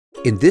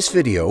In this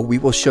video, we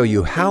will show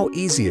you how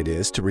easy it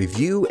is to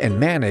review and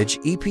manage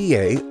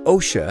EPA,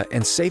 OSHA,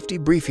 and safety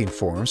briefing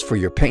forms for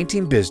your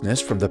painting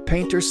business from the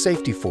Painter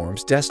Safety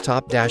Forms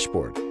desktop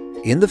dashboard.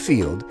 In the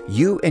field,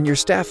 you and your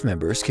staff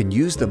members can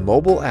use the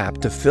mobile app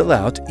to fill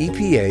out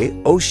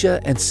EPA, OSHA,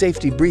 and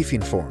safety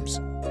briefing forms.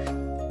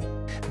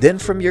 Then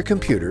from your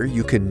computer,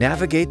 you can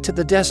navigate to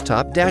the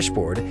desktop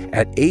dashboard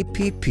at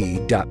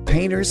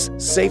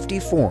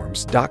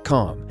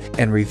app.painterssafetyforms.com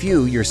and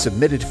review your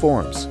submitted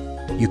forms.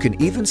 You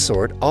can even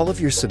sort all of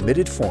your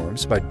submitted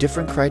forms by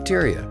different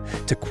criteria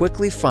to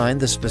quickly find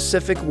the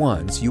specific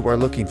ones you are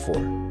looking for.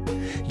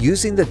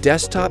 Using the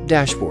desktop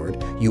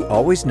dashboard, you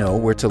always know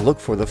where to look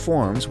for the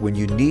forms when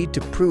you need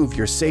to prove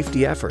your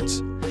safety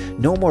efforts.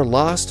 No more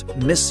lost,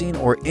 missing,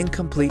 or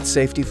incomplete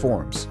safety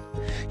forms.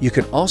 You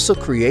can also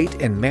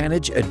create and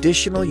manage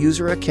additional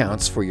user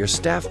accounts for your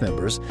staff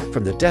members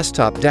from the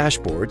desktop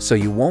dashboard, so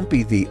you won't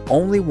be the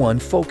only one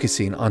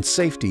focusing on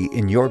safety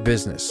in your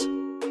business.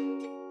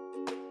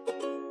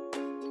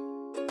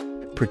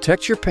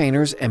 Protect your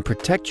painters and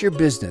protect your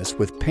business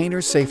with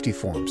Painter Safety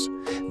Forms.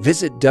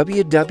 Visit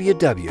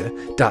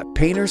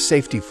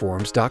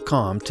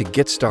www.paintersafetyforms.com to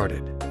get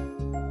started.